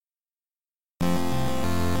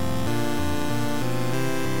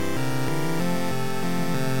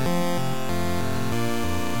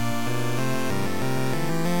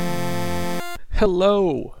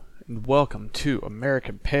Hello, and welcome to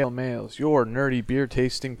American Pale Males, your nerdy beer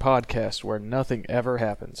tasting podcast where nothing ever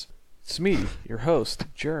happens. It's me, your host,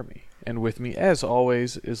 Jeremy, and with me, as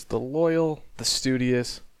always, is the loyal, the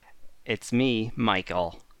studious. It's me,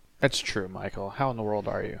 Michael. That's true, Michael. How in the world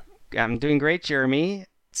are you? I'm doing great, Jeremy.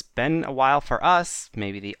 It's been a while for us.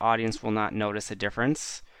 Maybe the audience will not notice a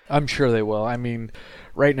difference. I'm sure they will. I mean,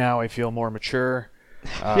 right now I feel more mature.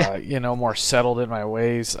 More settled in my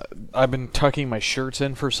ways. I've been tucking my shirts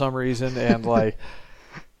in for some reason, and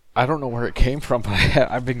I don't know where it came from, but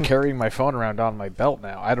I've been carrying my phone around on my belt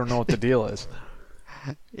now. I don't know what the deal is.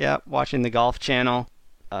 Yeah, watching the Golf Channel.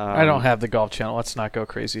 I don't have the Golf Channel. Let's not go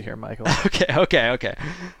crazy here, Michael. Okay.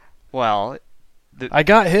 Well, I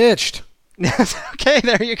got hitched. Okay,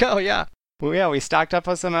 there you go. Yeah. Well, yeah, we stocked up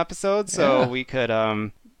on some episodes so we could,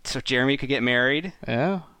 so Jeremy could get married.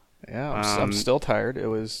 Yeah. Yeah, I'm still tired. It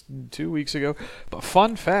was 2 weeks ago. But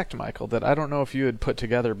fun fact, Michael, that I don't know if you had put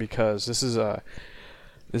together because this is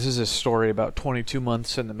a story about 22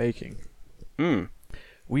 months in the making.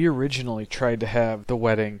 We originally tried to have the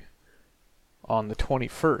wedding on the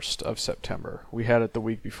 21st of September. We had it the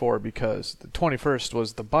week before because the 21st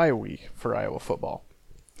was the bye week for Iowa football.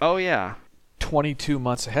 Oh, yeah. 22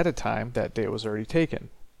 months ahead of time, that date was already taken.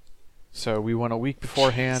 So we went a week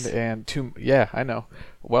beforehand. Jeez. And yeah, I know.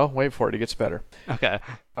 Well, wait for it. It gets better. Okay.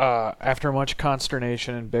 After much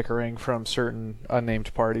consternation and bickering from certain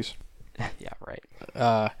unnamed parties. Yeah, right.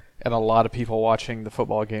 And a lot of people watching the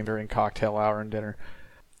football game during cocktail hour and dinner.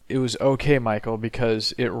 It was okay, Michael,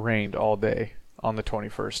 because it rained all day on the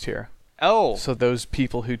 21st here. Oh. So those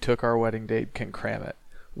people who took our wedding date can cram it.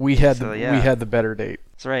 We had the better date.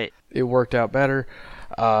 That's right. It worked out better.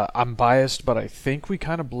 I'm biased, but I think we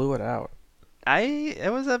kind of blew it out.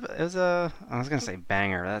 It was a I was gonna say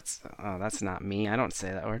banger. That's not me. I don't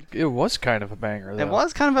say that word. It was kind of a banger, though. It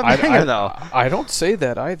was kind of a banger, though. I don't say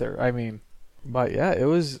that either. I mean, but yeah, it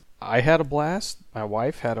was. I had a blast. My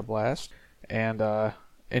wife had a blast, and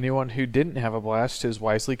anyone who didn't have a blast has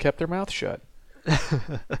wisely kept their mouth shut.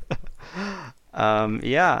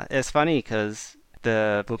 Yeah, it's funny because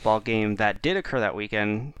the football game that did occur that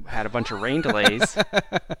weekend had a bunch of rain delays.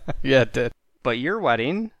 Yeah, it did. But your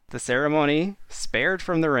wedding, the ceremony, spared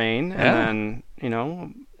from the rain, and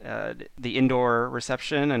then, the indoor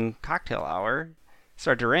reception and cocktail hour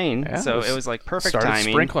started to rain, so it was like perfect timing.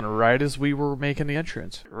 Started sprinkling right as we were making the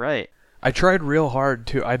entrance. Right. I tried real hard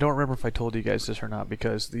to. I don't remember if I told you guys this or not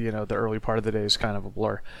because the early part of the day is kind of a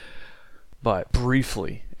blur. But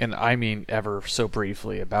briefly, and I mean ever so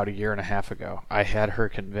briefly, about a year and a half ago, I had her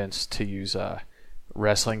convinced to use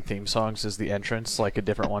wrestling theme songs as the entrance, like a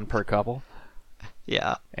different one per couple.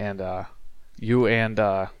 Yeah. And you and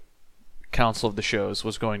Council of the Shows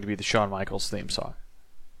was going to be the Shawn Michaels theme song.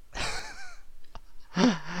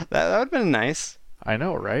 that would have been nice. I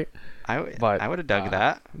know, right? I would have dug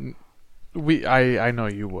that. I know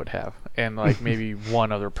you would have, and like maybe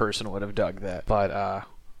one other person would have dug that, but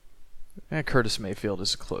Curtis Mayfield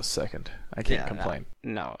is a close second. I can't complain.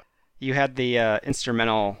 No. You had the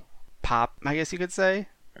instrumental pop, I guess you could say.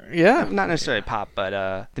 Yeah. Not necessarily pop,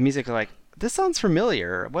 but the music like, this sounds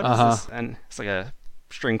familiar. What is this? And it's like a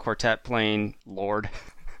string quartet playing Lord.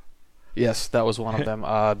 Yes, that was one of them.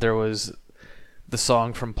 There was the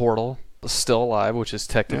song from Portal, Still Alive, which is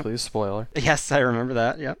technically a spoiler. Yes, I remember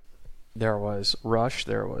that. Yep. There was Rush.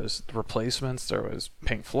 There was The Replacements. There was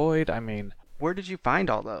Pink Floyd. I mean... Where did you find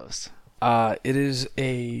all those? It is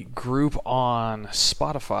a group on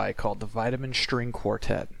Spotify called the Vitamin String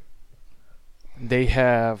Quartet. They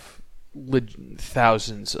have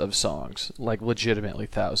thousands of songs, like legitimately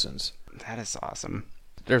thousands. That is awesome.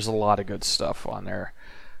 There's a lot of good stuff on there.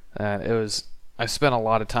 I spent a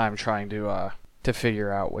lot of time trying to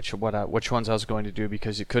figure out which ones I was going to do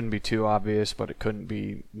because it couldn't be too obvious, but it couldn't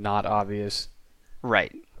be not obvious.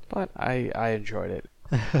 Right. But I enjoyed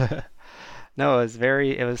it. No,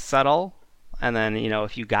 it was subtle, and then,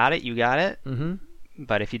 if you got it, you got it. Mm-hmm.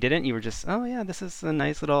 But if you didn't, you were just, oh yeah, this is a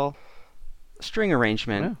nice little string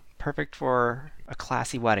arrangement. Yeah. Perfect for a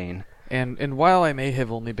classy wedding. And while I may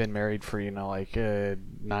have only been married for,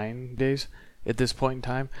 9 days at this point in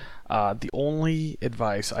time, the only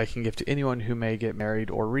advice I can give to anyone who may get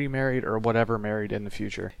married or remarried or whatever married in the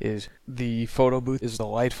future is the photo booth is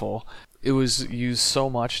delightful. It was used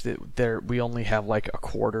so much that we only have like a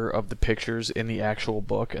quarter of the pictures in the actual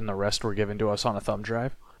book, and the rest were given to us on a thumb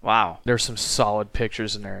drive. Wow. There's some solid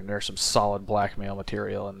pictures in there, and there's some solid blackmail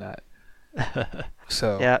material in that.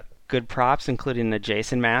 So yeah, good props, including the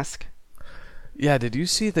Jason mask. Yeah, did you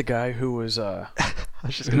see the guy who was I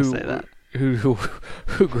was just gonna say that. who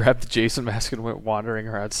grabbed the Jason mask and went wandering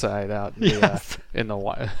her outside out in Yes. in the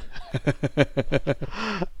wild.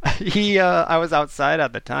 I was outside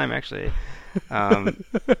at the time actually,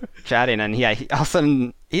 chatting, and he all of a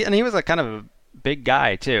sudden he was a kind of a big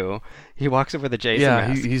guy too. He walks over the Jason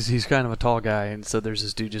mask. He's kind of a tall guy, and so there's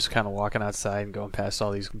this dude just kind of walking outside and going past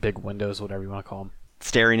all these big windows, whatever you want to call them.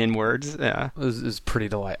 Staring inwards. Yeah. It was pretty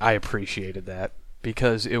delightful. I appreciated that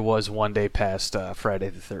because it was one day past Friday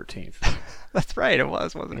the 13th. That's right, it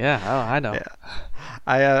was, wasn't it? Yeah, I know. Yeah.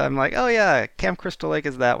 I'm like, oh yeah, Camp Crystal Lake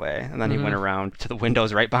is that way. And then he went around to the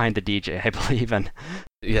windows right behind the DJ, I believe, and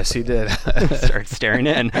yes, he did. started staring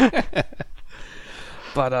in.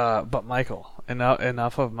 But Michael,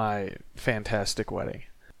 enough of my fantastic wedding.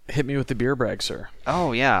 Hit me with the beer brag, sir.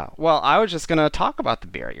 Oh yeah. Well, I was just gonna talk about the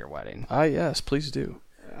beer at your wedding. Yes, please do.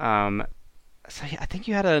 So I think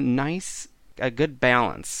you had a good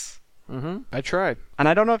balance. I tried. And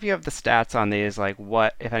I don't know if you have the stats on these, like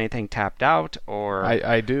what, if anything, tapped out or.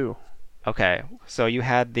 I do. Okay, so you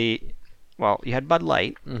had you had Bud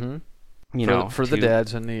Light. Mm-hmm. For the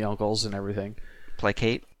dads and the uncles and everything.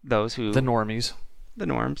 Placate those who. The normies. The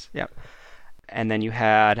norms. Yep. And then you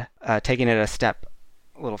had taking it a step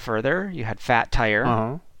a little further. You had Fat Tire.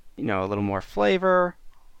 Uh-huh. A little more flavor,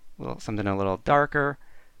 something a little darker,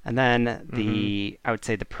 and then I would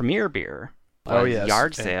say the premier beer. Yes.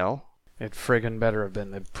 Yard Sale. It friggin' better have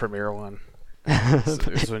been the premier one.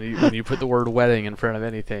 So when you put the word wedding in front of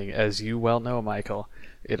anything, as you well know, Michael,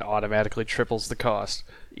 it automatically triples the cost.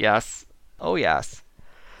 Yes. Oh yes.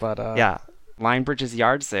 But yeah, Linebridge's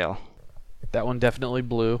Yard Sale. That one definitely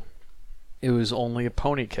blew. It was only a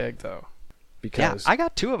pony keg though, because I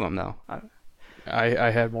got 2 of them though.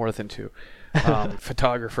 I had more than 2.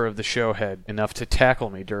 Photographer of the show had enough to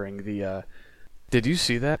tackle me during the. Did you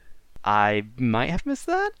see that? I might have missed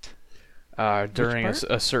that. During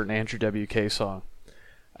a certain Andrew WK song,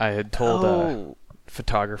 I had told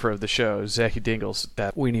photographer of the show, Zachy Dingles,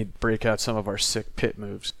 that we need to break out some of our sick pit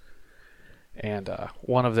moves. And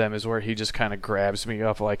one of them is where he just kind of grabs me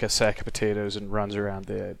up like a sack of potatoes and runs around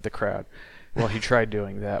the crowd. Well, he tried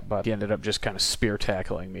doing that, but he ended up just kind of spear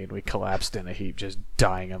tackling me, and we collapsed in a heap, just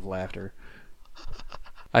dying of laughter.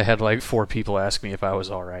 I had like 4 people ask me if I was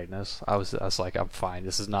all right, and I was like, I'm fine.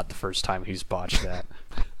 This is not the first time he's botched that.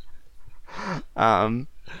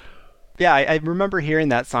 Yeah, I remember hearing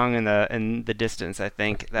that song in the distance. I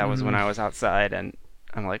think that was when I was outside, and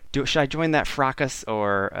I'm like, should I join that fracas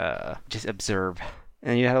or just observe?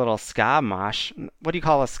 And you had a little ska mosh. What do you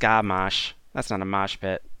call a ska mosh? That's not a mosh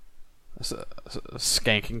pit. It's a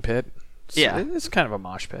skanking pit. Yeah. It's kind of a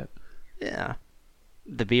mosh pit. Yeah.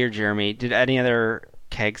 The beer, Jeremy. Did any other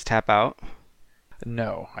kegs tap out?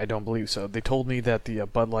 No, I don't believe so. They told me that the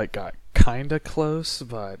Bud Light got kind of close,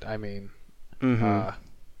 but I mean,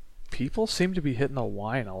 people seem to be hitting the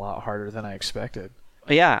wine a lot harder than I expected.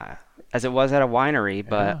 Yeah, as it was at a winery,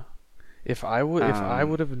 but yeah. If I would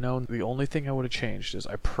have known, the only thing I would have changed is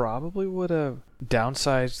I probably would have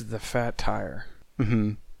downsized the Fat Tire.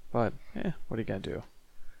 Mm-hmm. But what are you gonna do?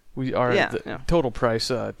 Total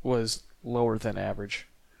price was lower than average,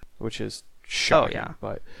 which is shocking. Oh yeah.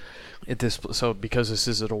 But because this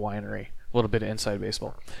is at a winery, a little bit of inside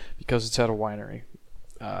baseball, because it's at a winery,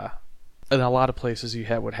 in a lot of places you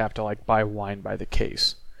would have to like buy wine by the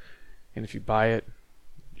case, and if you buy it,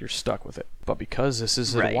 you're stuck with it. But because this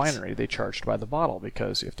is at a winery, they charged by the bottle,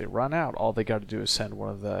 because if they run out, all they got to do is send one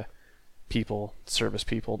of the service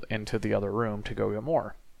people into the other room to go get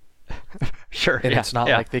more. Sure. And it's not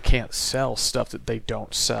like they can't sell stuff that they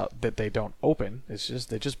don't open. It's just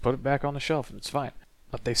they just put it back on the shelf and it's fine.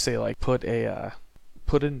 But they say like put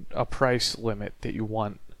in a price limit that you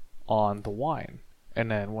want on the wine, and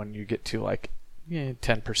then when you get to like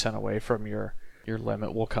 10% away from your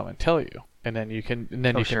limit, we'll come and tell you, and then you can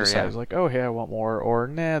decide like, oh hey, I want more, or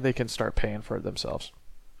nah, they can start paying for it themselves.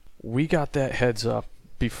 We got that heads up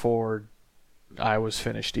before I was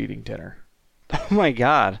finished eating dinner. Oh my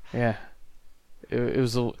god. Yeah. It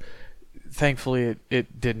was thankfully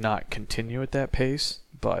it did not continue at that pace,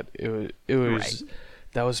 but it was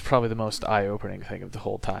that was probably the most eye-opening thing of the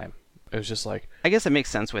whole time. It was just like, I guess it makes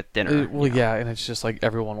sense with dinner. Yeah, and it's just like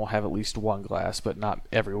everyone will have at least one glass, but not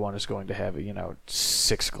everyone is going to have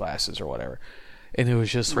 6 glasses or whatever. And it was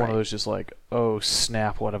just one of those just like, oh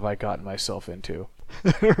snap, what have I gotten myself into?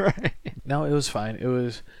 Right. No, it was fine. It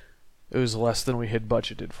was less than we had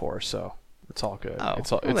budgeted for, so it's all good. Oh,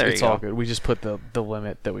 it's all good. We just put the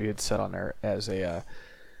limit that we had set on there as a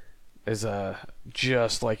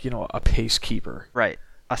just like a pace keeper. Right.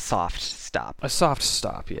 A soft stop. A soft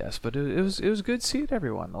stop, yes. But it was good seeing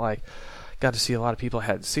everyone. Like Got to see a lot of people I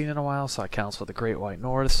hadn't seen in a while. Saw Council of the Great White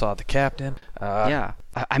North. Saw the captain. Yeah.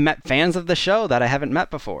 I met fans of the show that I haven't met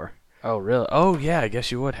before. Oh, really? Oh, yeah, I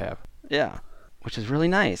guess you would have. Yeah. Which is really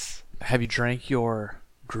nice. Have you drank your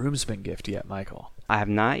groomsman gift yet, Michael? I have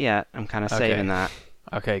not yet. I'm kind of saving that.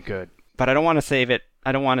 Okay, good. But I don't want to save it.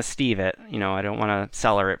 I don't want to Steve it. You know, I don't want to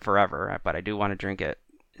cellar it forever. But I do want to drink it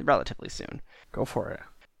relatively soon. Go for it.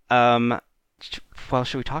 Well,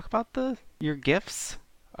 should we talk about your gifts?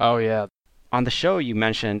 Oh, yeah. On the show, you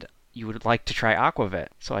mentioned you would like to try Aquavit.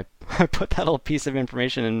 So I put that little piece of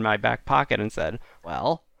information in my back pocket and said,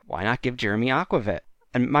 well, why not give Jeremy Aquavit?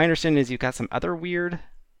 And my understanding is you've got some other weird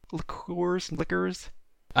liquors.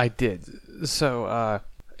 I did. So,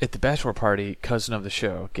 at the bachelor party, cousin of the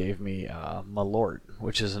show gave me Malort,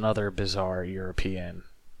 which is another bizarre European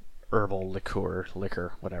herbal liquor,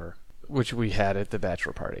 whatever, which we had at the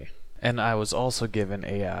bachelor party. And I was also given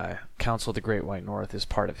a Council of the Great White North as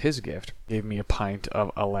part of his gift. Gave me a pint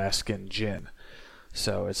of Alaskan gin.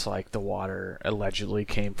 So it's like the water allegedly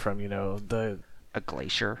came from, A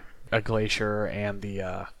glacier. A glacier and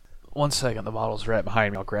the... One second, the bottle's right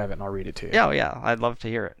behind me. I'll grab it and I'll read it to you. Yeah, I'd love to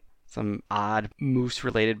hear it. Some odd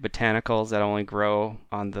moose-related botanicals that only grow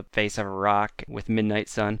on the face of a rock with midnight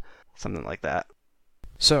sun. Something like that.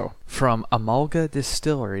 So, from Amalga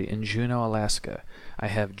Distillery in Juneau, Alaska, I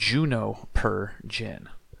have Juneau Per Gin.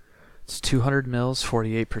 It's 200 mils,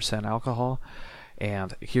 48% alcohol,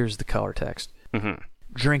 and here's the color text. Mm-hmm.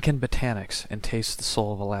 Drinkin' botanics and taste the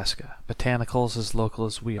soul of Alaska. Botanicals as local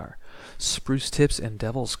as we are. Spruce tips and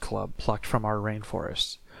devil's club plucked from our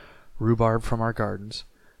rainforests. Rhubarb from our gardens.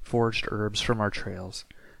 Foraged herbs from our trails.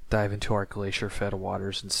 Dive into our glacier-fed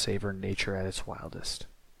waters and savor nature at its wildest.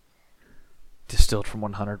 Distilled from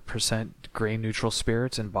 100% grain-neutral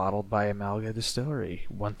spirits and bottled by Amalga Distillery,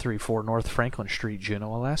 134 North Franklin Street,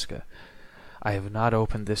 Juneau, Alaska. I have not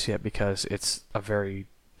opened this yet because it's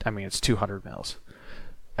it's 200 mils.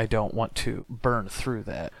 I don't want to burn through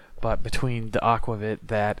that. But between the Aquavit,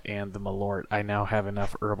 that, and the Malort, I now have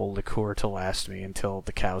enough herbal liqueur to last me until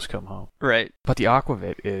the cows come home. Right. But the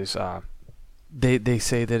Aquavit is, they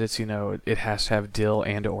say that it's, it has to have dill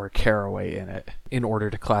and or caraway in it in order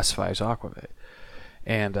to classify as Aquavit.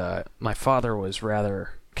 And my father was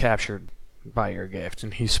rather captured by your gift,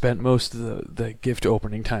 and he spent most of the gift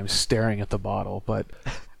opening time staring at the bottle, but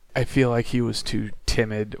I feel like he was too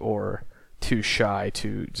timid or too shy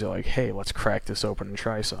to like, hey, let's crack this open and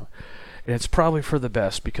try some. And it's probably for the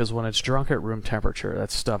best, because when it's drunk at room temperature, that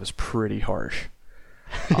stuff is pretty harsh.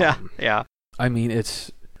 Yeah. I mean,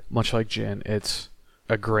 it's much like gin. It's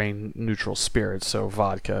a grain-neutral spirit, so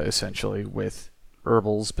vodka, essentially, with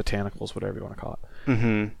herbals, botanicals, whatever you want to call it.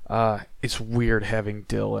 Mm-hmm. It's weird having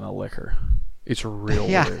dill in a liquor. It's real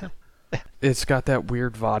weird. It's got that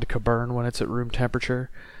weird vodka burn when it's at room temperature.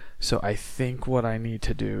 So I think what I need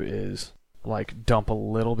to do is dump a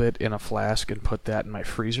little bit in a flask and put that in my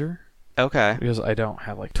freezer. Okay. Because I don't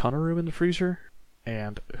have ton of room in the freezer,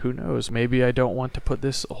 and who knows, maybe I don't want to put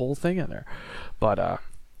this whole thing in there. But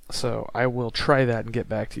so I will try that and get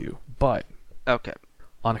back to you. But okay.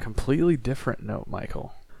 On a completely different note,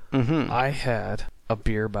 Michael, I had a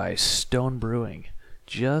beer by Stone Brewing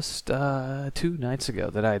just 2 nights ago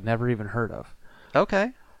that I had never even heard of.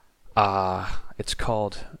 Okay. It's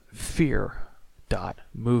called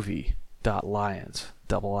Fear.Movie.Lions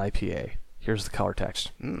Double IPA. Here's the color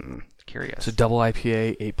text. Curious. It's a double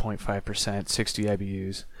IPA, 8.5%, 60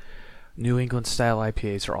 IBUs. New England style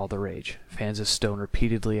IPAs are all the rage. Fans of Stone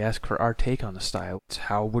repeatedly ask for our take on the style.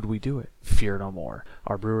 How would we do it? Fear no more.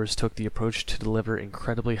 Our brewers took the approach to deliver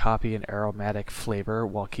incredibly hoppy and aromatic flavor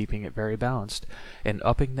while keeping it very balanced and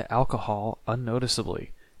upping the alcohol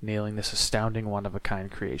unnoticeably, nailing this astounding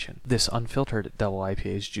one-of-a-kind creation. This unfiltered double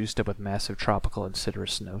IPA is juiced up with massive tropical and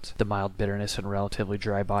citrus notes. The mild bitterness and relatively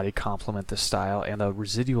dry body complement the style, and the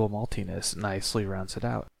residual maltiness nicely rounds it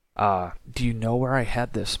out. Do you know where I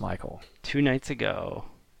had this, Michael? 2 nights ago,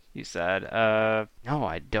 you said. No,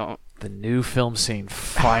 I don't. The new film scene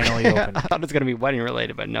finally opened. I thought it was going to be wedding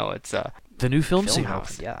related, but no, it's the new film scene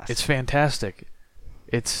house, opened. yes. It's fantastic.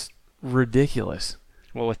 It's ridiculous.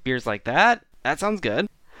 Well, with beers like that sounds good.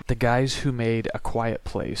 The guys who made A Quiet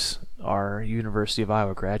Place are University of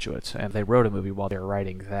Iowa graduates, and they wrote a movie while they were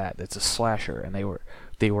writing that. It's a slasher, and they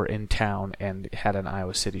were in town and had an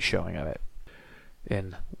Iowa City showing of it.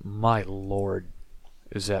 And my lord,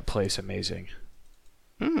 is that place amazing?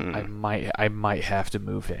 I might have to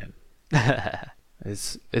move in.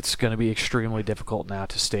 It's going to be extremely difficult now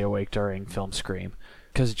to stay awake during Film Scream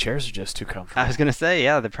because the chairs are just too comfortable. I was going to say,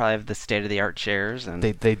 yeah, they probably have the state-of-the-art chairs, and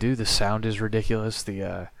they do. The sound is ridiculous.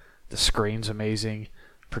 The screen's amazing.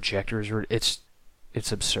 Projectors it's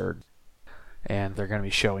absurd. and they're going to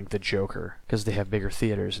be showing The Joker because they have bigger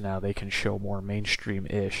theaters now. They can show more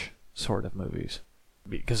mainstream-ish sort of movies.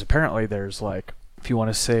 Because apparently there's like, if you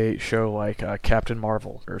want to show like Captain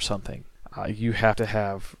Marvel or something, you have to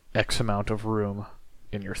have X amount of room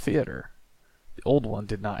in your theater. The old one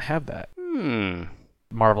did not have that.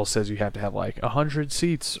 Marvel says you have to have like 100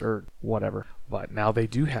 seats or whatever, but now they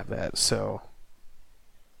do have that, so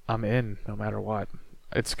I'm in no matter what.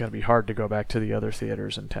 It's going to be hard to go back to the other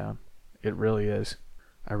theaters in town. It really is.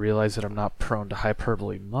 I realize that I'm not prone to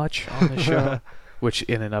hyperbole much on the show, which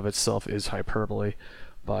in and of itself is hyperbole,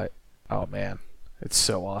 but oh man, it's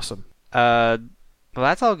so awesome. Well,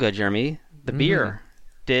 that's all good, Jeremy. The beer.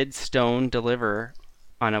 Did Stone deliver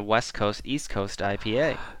on a West Coast, East Coast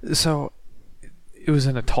IPA? So, it was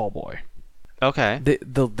in a tall boy. Okay.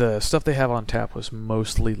 The stuff they have on tap was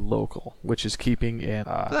mostly local, which is keeping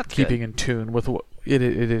in tune with what it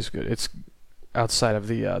is good. It's outside of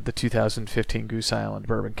the 2015 Goose Island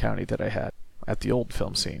Bourbon County that I had at the old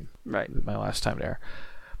film scene. Right. My last time there.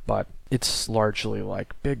 But it's largely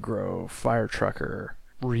like Big Grove, Fire Trucker,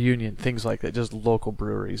 Reunion, things like that, just local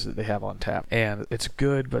breweries that they have on tap. And it's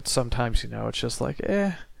good, but sometimes, it's just like,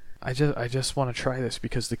 I just want to try this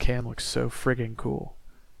because the can looks so friggin' cool.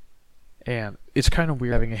 And it's kind of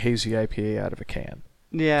weird having a hazy IPA out of a can.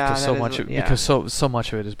 Yeah, because so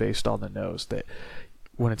much of it is based on the nose that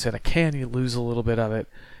when it's in a can you lose a little bit of it.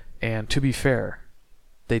 And to be fair,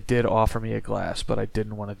 they did offer me a glass, but I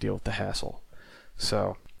didn't want to deal with the hassle.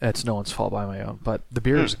 So that's no one's fault by my own. But the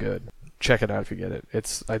beer is good. Check it out if you get it.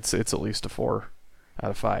 I'd say it's at least a 4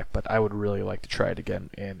 out of 5. But I would really like to try it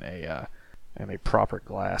again in a proper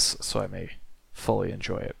glass so I may fully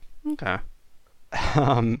enjoy it. Okay.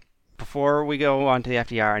 Before we go on to the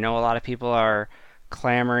FDR, I know a lot of people are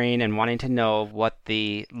clamoring and wanting to know what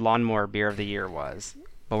the Lawnmower Beer of the Year was.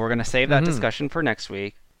 But we're going to save that discussion for next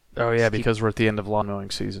week. Oh, yeah, because we're at the end of lawn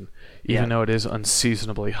mowing season, even though it is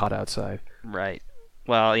unseasonably hot outside. Right.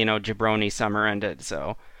 Well, Jabroni summer ended,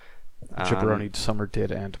 so... Jabroni summer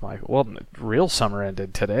did end, Michael. Well, real summer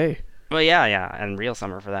ended today. Well, yeah, and real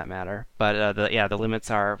summer for that matter. But the limits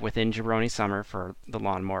are within Jabroni summer for the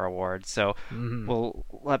Lawnmower Awards. So we'll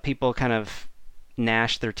let people kind of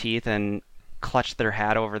gnash their teeth and clutch their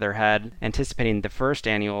hat over their head, anticipating the first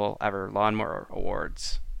annual ever Lawnmower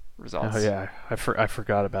Awards results. Oh yeah, I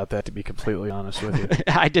forgot about that, to be completely honest with you.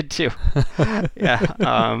 I did too.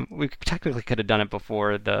 Yeah, we technically could have done it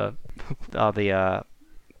before the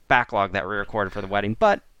backlog that we recorded for the wedding,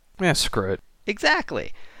 but yeah, screw it.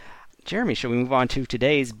 Exactly. Jeremy, shall we move on to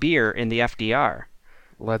today's beer in the FDR?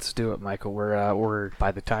 Let's do it, Michael. We're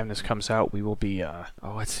by the time this comes out, we will be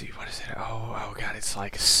let's see, what is it? Oh god, it's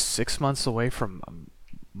like 6 months away from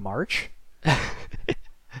March.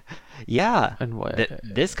 Yeah. And what?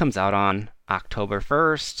 This comes out on October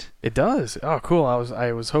 1st. It does. Oh, cool.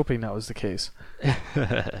 I was hoping that was the case.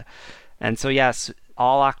 And so yes,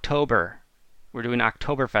 all October we're doing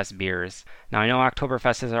Oktoberfest beers. Now I know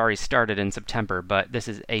Oktoberfest has already started in September, but this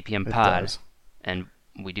is APM Pod, and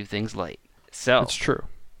we do things late. So it's true.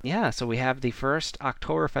 Yeah, so we have the first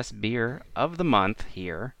Oktoberfest beer of the month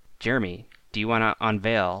here. Jeremy, do you want to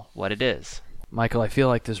unveil what it is? Michael, I feel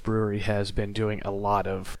like this brewery has been doing a lot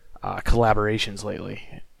of collaborations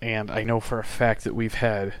lately, and I know for a fact that we've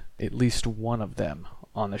had at least one of them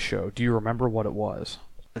on the show. Do you remember what it was?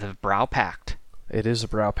 The Brau Pact. It is a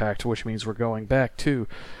Brau Pact, which means we're going back to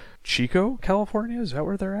Chico, California? Is that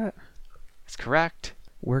where they're at? That's correct.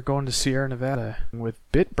 We're going to Sierra Nevada with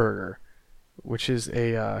Bitburger, which is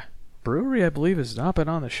a brewery I believe has not been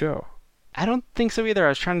on the show. I don't think so either. I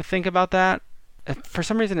was trying to think about that. For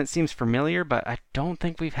some reason it seems familiar, but I don't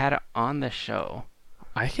think we've had it on the show.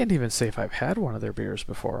 I can't even say if I've had one of their beers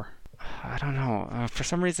before. I don't know. For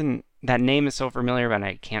some reason, that name is so familiar, but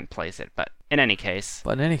I can't place it. But in any case,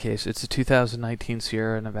 it's the 2019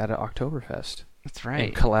 Sierra Nevada Oktoberfest. That's right.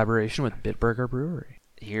 In collaboration with Bitburger Brewery.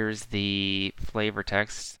 Here's the flavor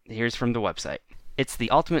text. Here's from the website. It's the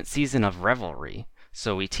ultimate season of revelry,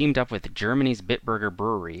 so we teamed up with Germany's Bitburger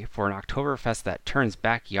Brewery for an Oktoberfest that turns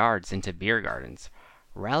backyards into beer gardens.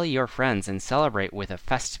 Rally your friends and celebrate with a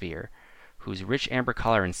fest beer, whose rich amber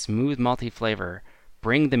color and smooth malty flavor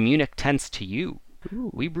bring the Munich tense to you. Ooh.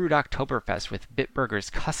 We brewed Oktoberfest with Bitburger's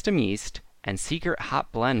custom yeast and secret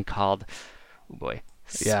hop blend called,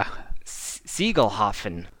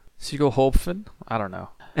 Siegelhofen. Siegelhofen? I don't know.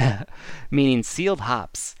 Meaning sealed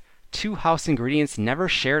hops. 2 house ingredients never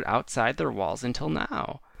shared outside their walls until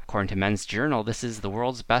now. According to Men's Journal, this is the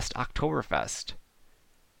world's best Oktoberfest.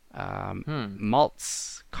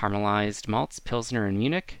 Malts, caramelized malts, Pilsner and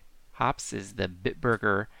Munich. Hops is the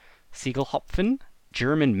Bitburger Siegelhopfen,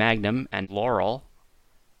 German Magnum, and Laurel.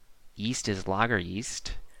 yeast is lager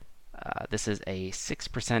yeast. This is a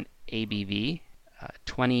 6% ABV,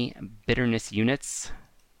 20 bitterness units.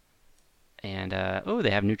 And, they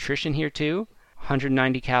have nutrition here too.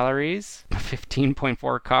 190 calories,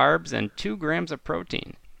 15.4 carbs, and 2 grams of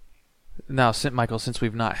protein. Now, Michael, since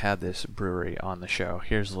we've not had this brewery on the show,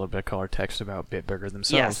 here's a little bit of color text about Bitburger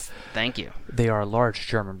themselves. Yes, thank you. They are a large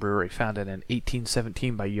German brewery founded in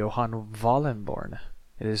 1817 by Johann Wallenborn.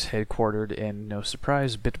 It is headquartered in, no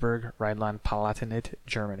surprise, Bitburg, Rhineland-Palatinate,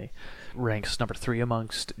 Germany. Ranks number 3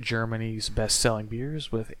 amongst Germany's best-selling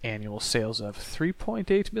beers with annual sales of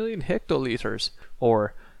 3.8 million hectoliters,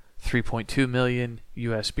 or 3.2 million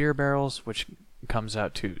U.S. beer barrels, which comes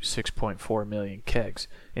out to 6.4 million kegs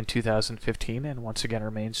in 2015, and once again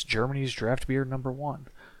remains Germany's draft beer number 1,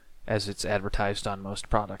 as it's advertised on most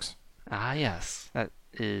products. Ah, yes. That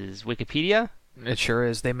is Wikipedia? It sure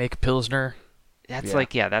is. They make Pilsner. That's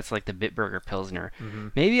like the Bitburger Pilsner. Mm-hmm.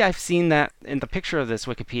 Maybe I've seen that in the picture of this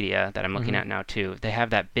Wikipedia that I'm looking at now, too. They have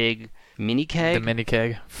that big mini keg. The mini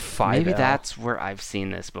keg. 5L. Maybe that's where I've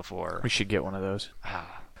seen this before. We should get one of those.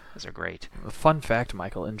 Those are great. Fun fact,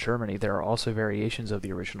 Michael, in Germany there are also variations of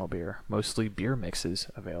the original beer, mostly beer mixes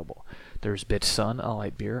available. There's Bit Sun, a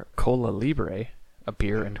light beer, Cola Libre, a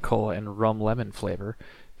beer and cola and rum lemon flavor,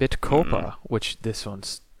 Bit Copa, which this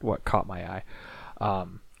one's what caught my eye.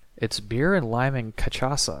 It's beer and lime and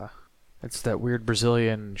cachaça. It's that weird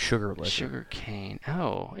Brazilian sugar liquor. Sugar cane.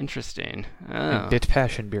 Oh, interesting. And Bit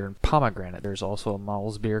Passion beer and pomegranate. There's also a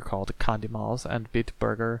Malz beer called Candy Malz and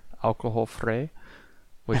Bitburger Alcohol Frei,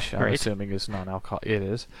 which I'm assuming is non-alcohol. It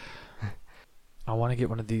is. I want to get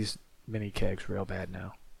one of these mini kegs real bad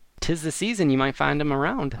now. 'Tis the season. You might find them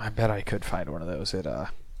around. I bet I could find one of those at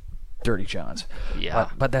Dirty John's. Yeah.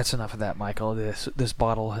 But that's enough of that, Michael. This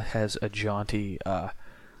bottle has a jaunty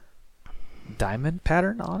diamond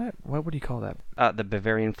pattern on it. What would you call that? The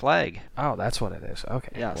Bavarian flag. Oh, that's what it is.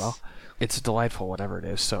 Okay. Yes. Well, it's delightful, whatever it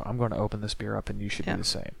is. So I'm going to open this beer up, and you should do the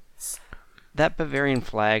same. That Bavarian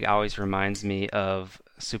flag always reminds me of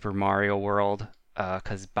Super Mario World,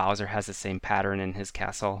 because Bowser has the same pattern in his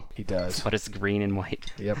castle. He does. But it's green and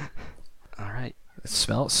white. Yep. All right. It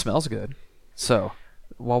smells good. So,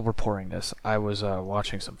 while we're pouring this, I was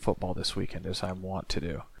watching some football this weekend, as I want to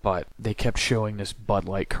do. But they kept showing this Bud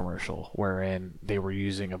Light commercial, wherein they were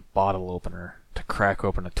using a bottle opener to crack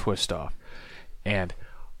open a twist off. And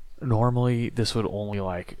normally this would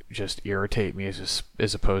only just irritate me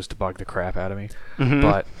as opposed to bug the crap out of me. Mm-hmm.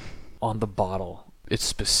 But on the bottle, it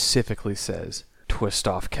specifically says twist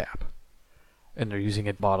off cap. And they're using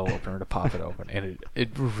a bottle opener to pop it open. And it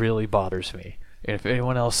really bothers me. And if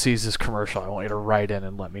anyone else sees this commercial, I want you to write in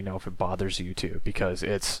and let me know if it bothers you too, because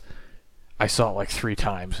I saw it 3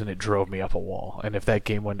 times and it drove me up a wall. And if that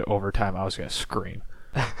game went to overtime, I was going to scream.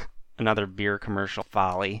 Another beer commercial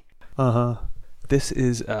folly. Uh-huh. This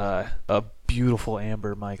is a beautiful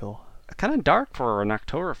amber, Michael. Kind of dark for an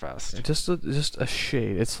Oktoberfest. Just a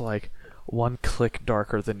shade. It's like one click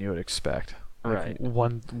darker than you would expect. Right.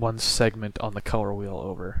 One segment on the color wheel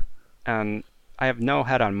over. And I have no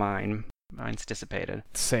head on mine. Mine's dissipated.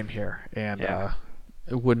 Same here. And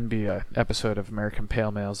it wouldn't be an episode of American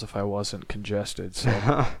Pale Males if I wasn't congested.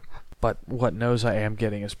 So. But what nose I am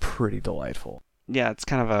getting is pretty delightful. Yeah, it's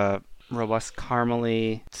kind of a robust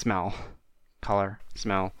caramely smell. Color,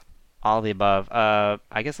 smell, all the above.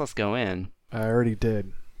 I guess let's go in. I already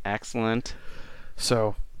did. Excellent.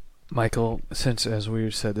 So, Michael, since, as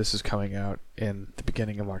we said, this is coming out in the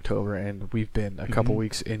beginning of October, and we've been a couple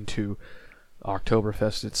weeks into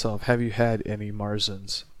Oktoberfest itself, have you had any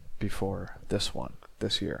Marzens before this one,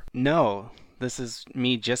 this year? No. This is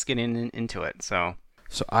me just getting into it, so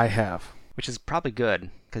I have. Which is probably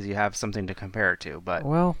good, because you have something to compare it to, but...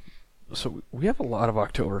 Well... So we have a lot of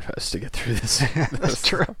Oktoberfest to get through this. That's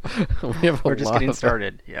true. We're just getting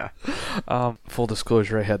started. Yeah. Full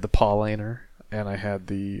disclosure: I had the Paulaner and I had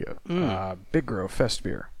the Big Grove Fest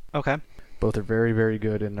beer. Okay. Both are very, very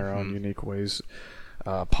good in their own unique ways.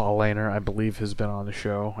 Paulaner, I believe, has been on the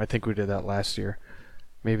show. I think we did that last year,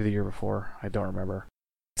 maybe the year before. I don't remember.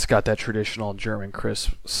 It's got that traditional German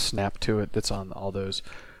crisp snap to it that's on all those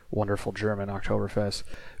wonderful German Oktoberfest.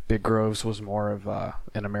 Big Groves was more of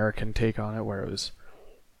an American take on it, where it was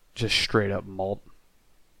just straight up malt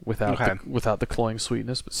without the cloying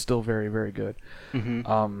sweetness, but still very, very good.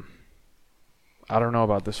 Mm-hmm. I don't know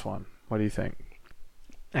about this one. What do you think?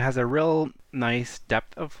 It has a real nice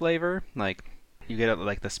depth of flavor. Like you get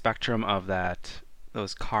the spectrum of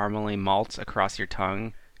those caramely malts across your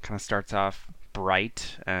tongue. Kind of starts off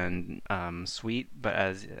bright and sweet, but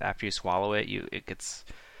after you swallow it, it gets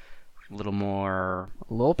a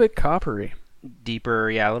little bit coppery, deeper,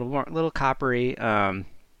 a little coppery.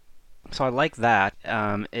 So I like that.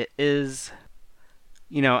 It is,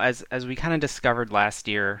 as we kind of discovered last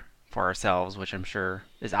year for ourselves, which I'm sure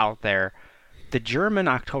is out there, the German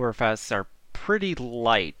Oktoberfests are pretty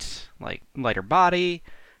light, like lighter body,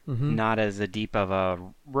 not as a deep of a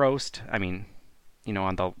roast. I mean,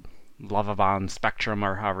 on the Lovavon spectrum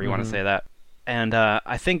or however you want to say that. And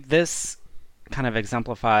I think this kind of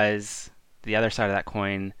exemplifies the other side of that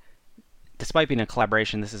coin. Despite being a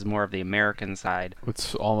collaboration, this is more of the American side.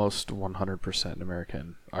 It's almost 100%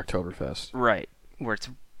 American Oktoberfest. Right, where it's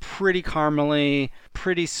pretty caramely,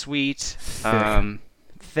 pretty sweet,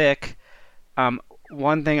 thick.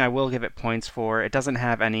 One thing I will give it points for, it doesn't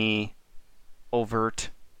have any overt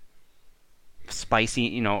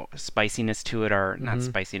spiciness to it, or not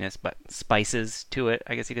spiciness, but spices to it,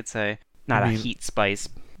 I guess you could say. Not a heat spice.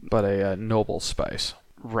 But a noble spice.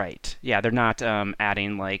 Right. Yeah, they're not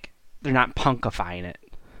adding, they're not punkifying it.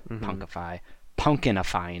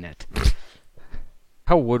 Punkinifying it.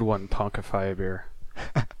 How would one punkify a beer?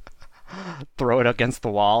 Throw it against the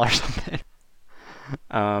wall or something.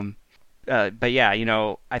 But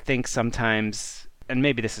yeah, I think sometimes, and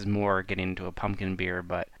maybe this is more getting into a pumpkin beer,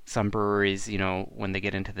 but some breweries, when they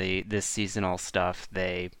get into this seasonal stuff,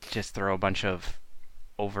 they just throw a bunch of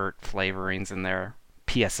overt flavorings in there.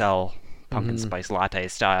 PSL, pumpkin spice latte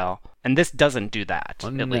style. And this doesn't do that,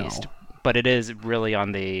 at least. But it is really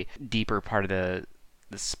on the deeper part of the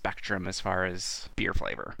spectrum as far as beer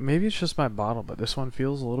flavor. Maybe it's just my bottle, but this one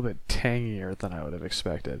feels a little bit tangier than I would have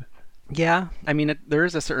expected. Yeah, I mean, there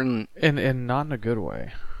is a certain... And not in a good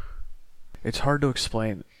way. It's hard to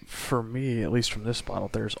explain. For me, at least from this bottle,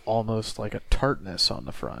 there's almost like a tartness on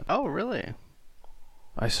the front. Oh, really?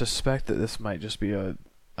 I suspect that this might just be a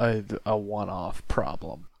one-off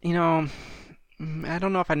problem. I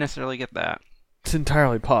don't know if I necessarily get that. It's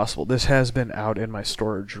entirely possible. This has been out in my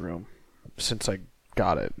storage room since I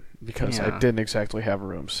got it, because I didn't exactly have a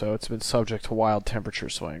room, so it's been subject to wild temperature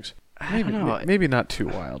swings. Maybe not too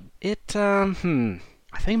wild.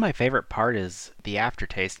 I think my favorite part is the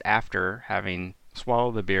aftertaste after having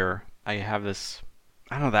swallowed the beer. I have this,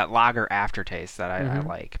 that lager aftertaste that I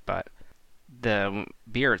like, but the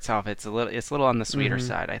beer itself, it's a little on the sweeter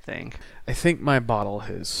side, I think. I think my bottle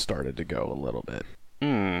has started to go a little bit.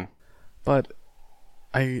 But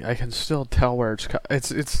I can still tell where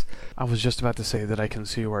it's I was just about to say that I can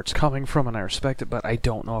see where it's coming from and I respect it, but I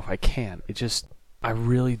don't know if I can. I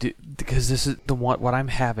really do, because this is what I'm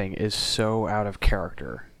having is so out of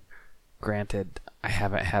character. Granted, I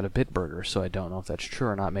haven't had a Bitburger, so I don't know if that's true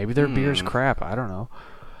or not. Maybe their beer's crap, I don't know.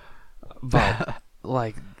 But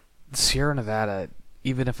Sierra Nevada,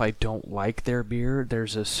 even if I don't like their beer,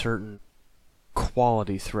 there's a certain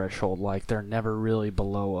quality threshold. They're never really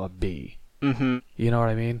below a B. You know what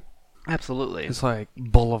I mean? Absolutely. It's like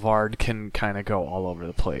Boulevard can kind of go all over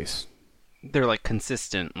the place. They're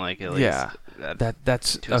consistent, at least. Yeah,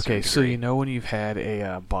 that's okay. So when you've had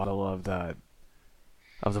a bottle of the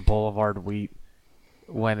Boulevard wheat,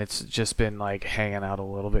 when it's just been hanging out a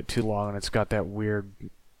little bit too long, and it's got that weird,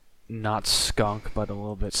 not skunk but a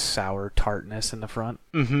little bit sour tartness in the front.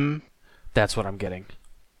 That's what I'm getting.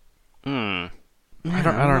 I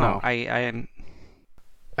don't know.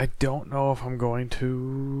 I don't know if I'm going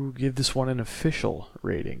to give this one an official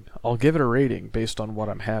rating. I'll give it a rating based on what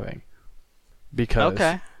I'm having. Because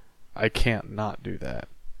I can't not do that.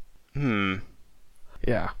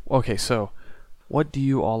 Yeah. Okay, so what do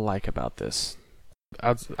you all like about this?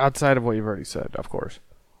 Outside of what you've already said, of course.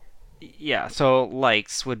 Yeah, so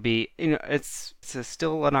likes would be, it's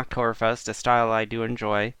still an Oktoberfest, a style I do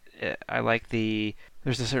enjoy. I like there's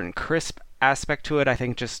a certain crisp aspect to it, I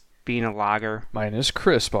think, just being a lager. Mine is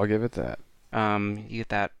crisp, I'll give it that. You get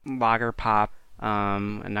that lager pop, a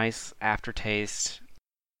nice aftertaste,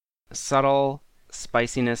 subtle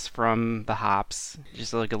spiciness from the hops,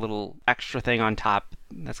 just a little extra thing on top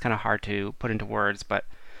that's kind of hard to put into words, but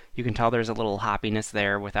you can tell there's a little hoppiness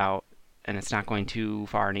there and it's not going too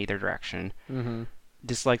far in either direction.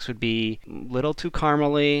 Dislikes would be a little too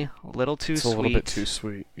caramely, a little too sweet. It's a little bit too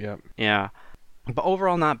sweet, yep. Yeah, but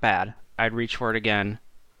overall not bad. I'd reach for it again.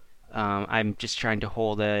 I'm just trying to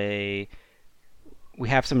hold we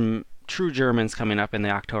have some true Germans coming up in the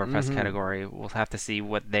Oktoberfest category. We'll have to see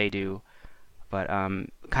what they do. But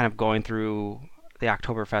kind of going through the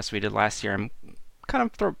Oktoberfest we did last year, I'm kind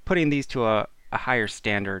of putting these to a higher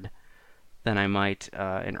standard than I might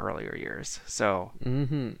in earlier years. So,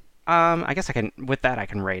 I guess I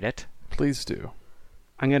can rate it. Please do.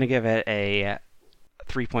 I'm going to give it a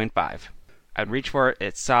 3.5. I'd reach for it.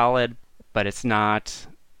 It's solid, but it's not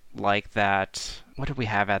like that. What did we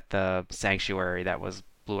have at the Sanctuary that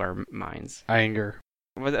blew our minds? Anger.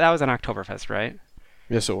 That was an Oktoberfest, right?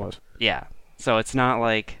 Yes, it was. Yeah. So it's not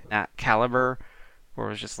like that caliber where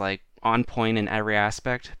it was just like on point in every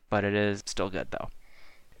aspect, but it is still good though.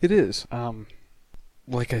 It is.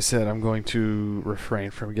 Like I said, I'm going to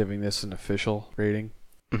refrain from giving this an official rating.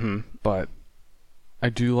 Mm-hmm. But I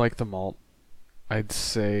do like the malt. I'd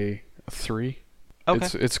say a 3.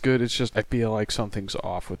 Okay. It's good. It's just I feel like something's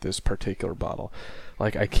off with this particular bottle.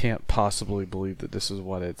 Like I can't possibly believe that this is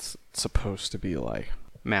what it's supposed to be like.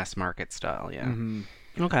 Mass market style, yeah. Mm-hmm.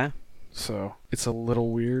 Okay. So it's a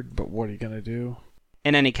little weird, but what are you gonna do?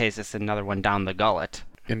 In any case, it's another one down the gullet.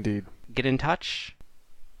 Indeed. Get in touch.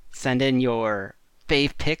 Send in your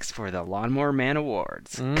fave picks for the Lawnmower Man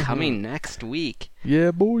Awards. Coming next week.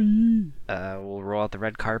 Yeah, boy. We'll roll out the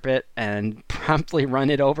red carpet and promptly run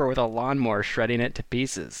it over with a lawnmower, shredding it to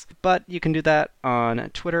pieces. But you can do that on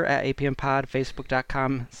Twitter at APMPod,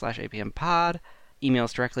 Facebook.com/APMPod. Email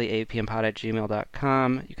us directly,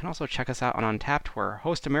 apmpod@gmail.com. You can also check us out on Untappd, where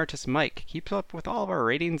host Emeritus Mike keeps up with all of our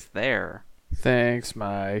ratings there. Thanks,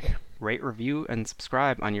 Mike. Rate, review, and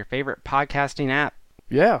subscribe on your favorite podcasting app.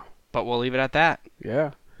 Yeah. But we'll leave it at that.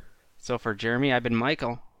 Yeah. So for Jeremy, I've been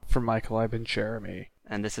Michael. For Michael, I've been Jeremy.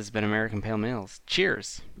 And this has been American Pale Males.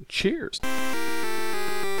 Cheers. Cheers.